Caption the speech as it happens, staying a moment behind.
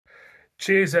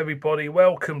Cheers everybody,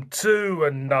 welcome to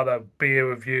another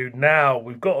beer review. Now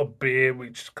we've got a beer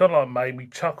which kind of like made me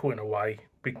chuckle in a way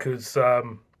because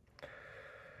you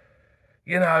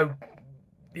know,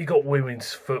 you got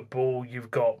women's football,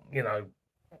 you've got,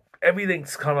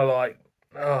 everything's kind of like,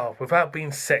 without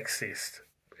being sexist,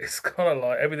 it's kind of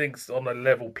like everything's on a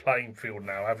level playing field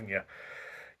now, haven't you?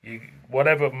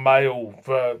 Whatever male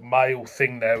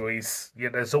thing there is,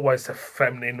 there's always a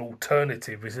feminine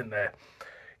alternative, isn't there?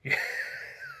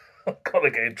 I've got to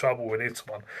get in trouble with this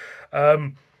one.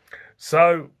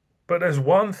 But there's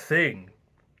one thing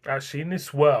actually in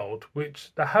this world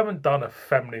which they haven't done a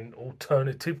feminine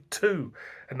alternative to,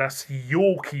 and that's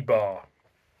Yorkie bar.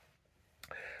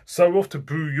 So we're off to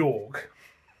Brew York,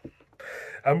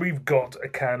 and we've got a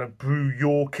can of Brew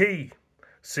Yorkie.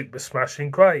 Super smashing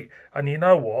great. And you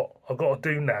know what I've got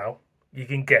to do now? You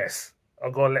can guess.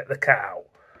 I've got to let the cat out.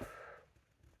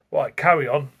 Right, carry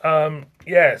on.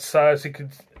 So as you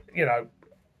can,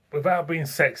 without being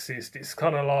sexist, it's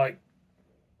kind of like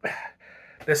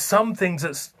there's some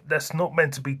things that's not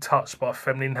meant to be touched by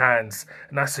feminine hands,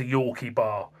 and that's a Yorkie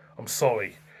bar. I'm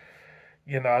sorry.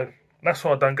 That's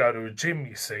why I don't go to a gym,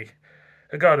 you see.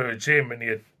 I go to a gym and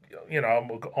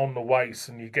I'm on the weights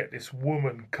and you get this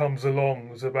woman comes along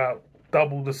who's about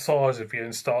double the size of you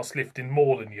and starts lifting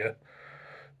more than you.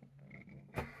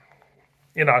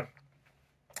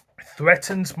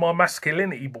 Threatens my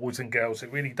masculinity, boys and girls.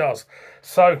 It really does.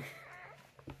 So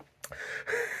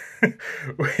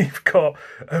we've got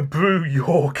a Brew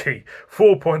Yorkie,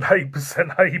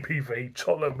 4.8% ABV,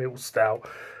 chocolate milk stout.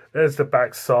 There's the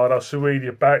back side. I shall read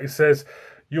you back. It says,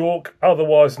 York,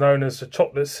 otherwise known as the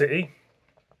Chocolate City,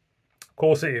 of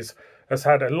course it is, has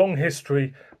had a long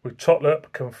history with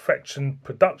chocolate confection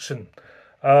production.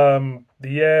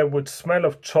 The air would smell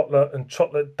of chocolate and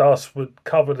chocolate dust would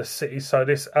cover the city, so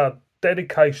this our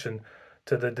dedication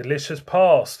to the delicious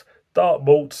past. Dark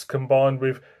malts combined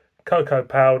with cocoa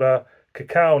powder,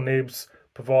 cacao nibs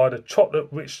provide a chocolate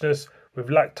richness with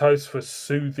lactose for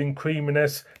soothing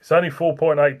creaminess. It's only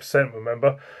 4.8%,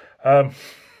 remember.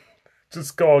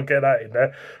 Just gotta get that in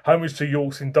there. Homage to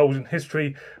York's indulgent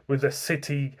history with the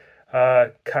city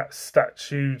cat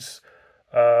statues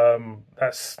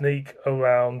that sneak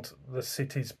around the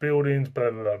city's buildings,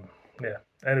 blah, blah, blah. Yeah,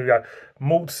 there we go.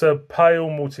 Malts are pale,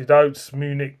 malted oats,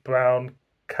 Munich brown,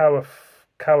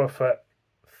 Carafat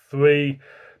 3,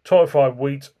 torrefied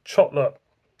wheat, chocolate.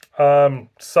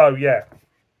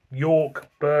 York,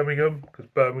 Birmingham, because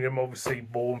Birmingham, obviously,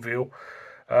 Bourneville.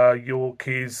 York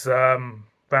is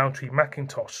Rowntree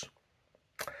Mackintosh.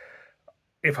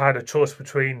 If I had a choice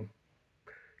between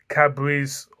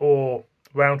Cadbury's or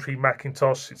Rowntree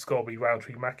Mackintosh, it's got to be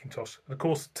Rowntree Mackintosh. And of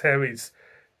course, Terry's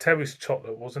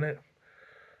chocolate, wasn't it?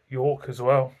 York as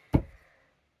well.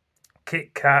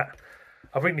 Kit Kat.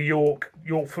 I think the York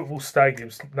Football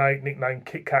Stadium's nicknamed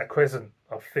Kit Kat Crescent.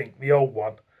 I think the old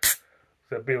one.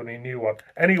 They're building a new one.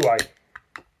 Anyway,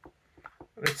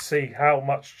 let's see how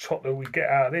much chocolate we get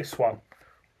out of this one.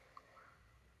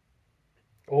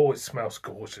 Oh, it smells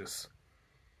gorgeous.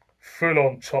 Full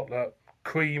on chocolate,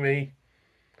 creamy.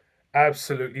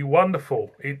 Absolutely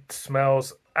wonderful. It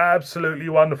smells absolutely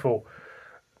wonderful.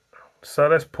 So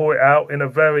let's pour it out in a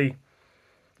very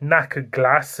knackered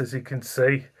glass, as you can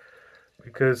see,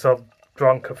 because I've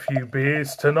drunk a few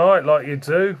beers tonight, like you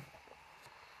do.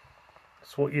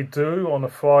 That's what you do on a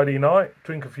Friday night.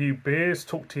 Drink a few beers,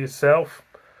 talk to yourself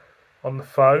on the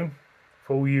phone.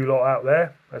 For all you lot out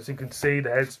there, as you can see,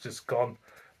 the head's just gone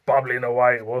bubbling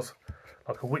away. It was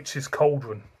like a witch's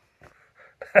cauldron.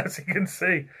 As you can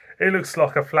see, it looks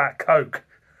like a flat Coke.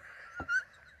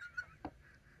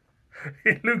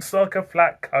 It looks like a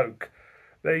flat Coke.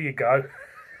 There you go.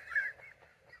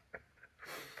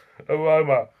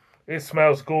 Aroma. It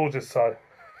smells gorgeous, so.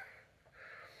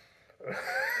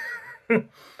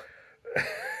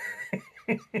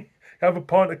 Have a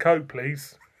pint of Coke,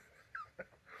 please.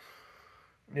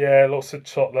 Yeah, lots of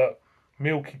chocolate.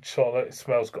 Milky chocolate. It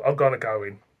smells good. I'm going to go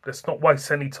in. Let's not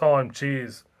waste any time.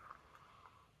 Cheers.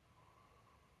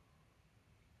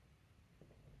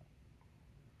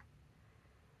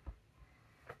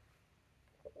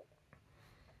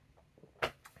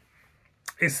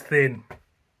 It's thin.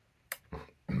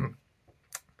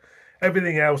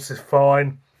 Everything else is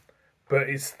fine, but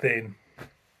it's thin.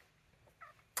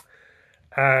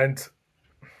 And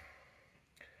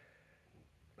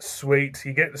sweet.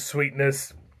 You get the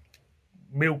sweetness.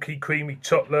 Milky, creamy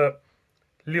chocolate.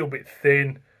 A little bit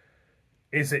thin.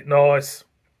 Is it nice?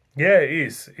 Yeah, it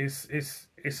is.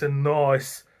 It's a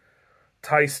nice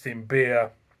tasting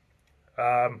beer.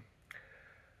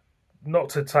 Not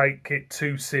to take it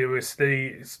too seriously.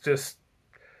 It's just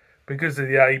because of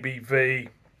the ABV,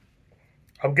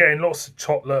 I'm getting lots of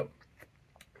chocolate,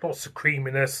 lots of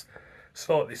creaminess,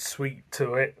 slightly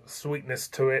sweetness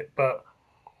to it, but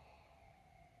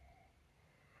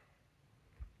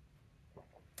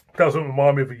doesn't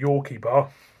remind me of a Yorkie bar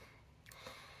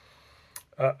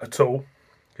at all.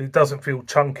 It doesn't feel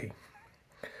chunky.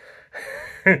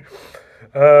 But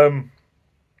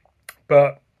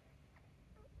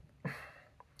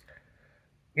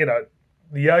you know,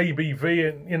 the ABV,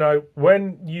 and you know,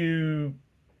 when you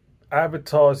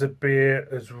advertise a beer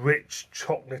as rich,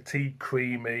 chocolatey,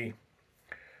 creamy,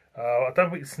 I don't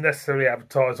think it's necessarily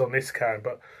advertised on this can,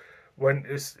 but when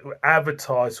it's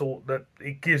advertised, or that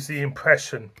it gives the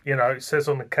impression, you know, it says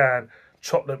on the can,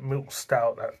 chocolate milk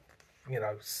stout, that, you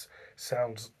know,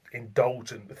 sounds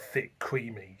indulgent, thick,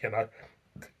 creamy, you know.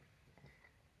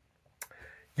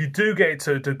 You do get it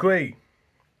to a degree,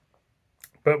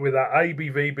 but with that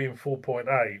ABV being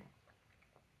 4.8,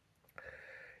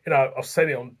 you know, I've said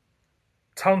it on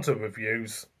tons of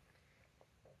reviews,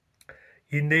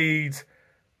 you need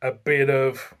a bit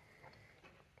of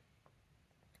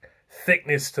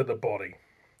thickness to the body.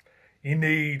 You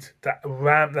need to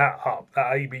ramp that up,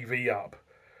 that ABV up,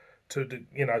 to the,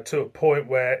 you know, to a point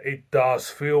where it does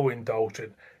feel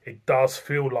indulgent. It does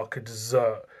feel like a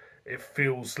dessert. It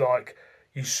feels like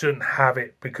you shouldn't have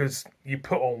it because you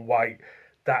put on weight,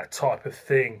 that type of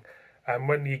thing. And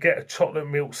when you get a chocolate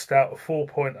milk stout of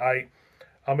 4.8,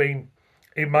 I mean,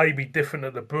 it may be different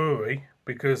at the brewery,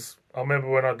 because I remember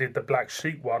when I did the Black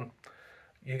Sheep one,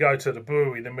 you go to the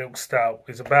brewery, the milk stout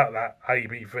is about that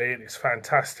ABV and it's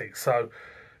fantastic. So,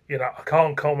 you know, I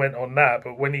can't comment on that,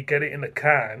 but when you get it in the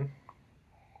can,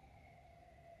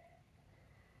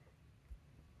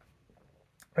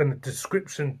 and the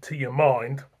description to your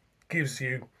mind gives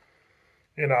you,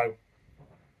 you know,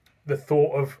 the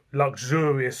thought of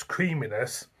luxurious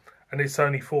creaminess, and it's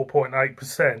only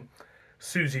 4.8%, as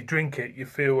soon as you drink it, you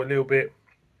feel a little bit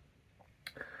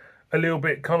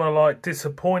kind of like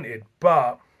disappointed.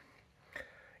 But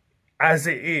as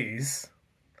it is,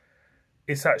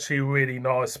 it's actually a really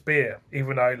nice beer,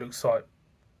 even though it looks like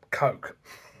Coke.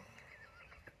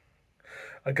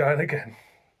 Again.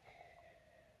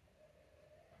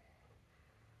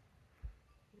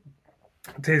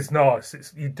 It is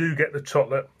nice. You do get the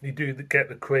chocolate, you do get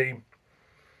the cream.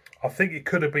 I think it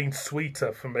could have been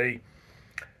sweeter for me,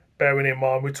 bearing in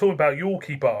mind we're talking about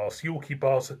Yorkie bars. Yorkie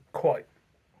bars are quite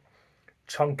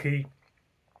chunky,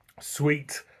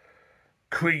 sweet,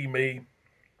 creamy,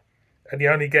 and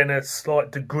you're only getting a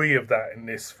slight degree of that in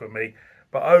this for me.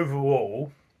 But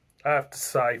overall, I have to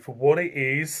say, for what it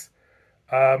is,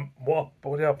 what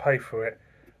did I pay for it?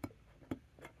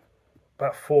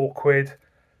 About £4.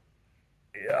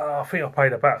 I think I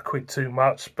paid about £1 too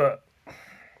much, but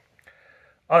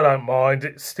I don't mind.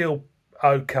 It's still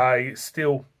okay. It's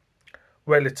still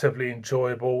relatively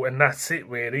enjoyable, and that's it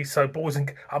really. So boys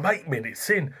and I'm 8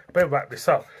 minutes in, better wrap this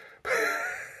up.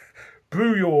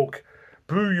 Brew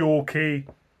Yorkie,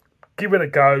 give it a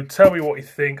go, tell me what you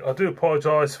think. I do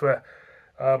apologise for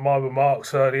my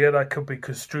remarks earlier. They could be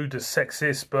construed as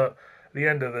sexist, but at the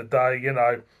end of the day, you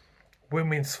know,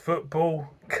 women's football,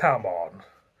 come on,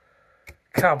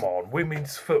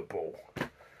 women's football.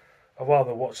 I'd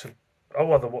rather watch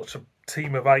a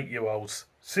team of 8-year-olds.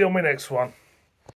 See you on my next one.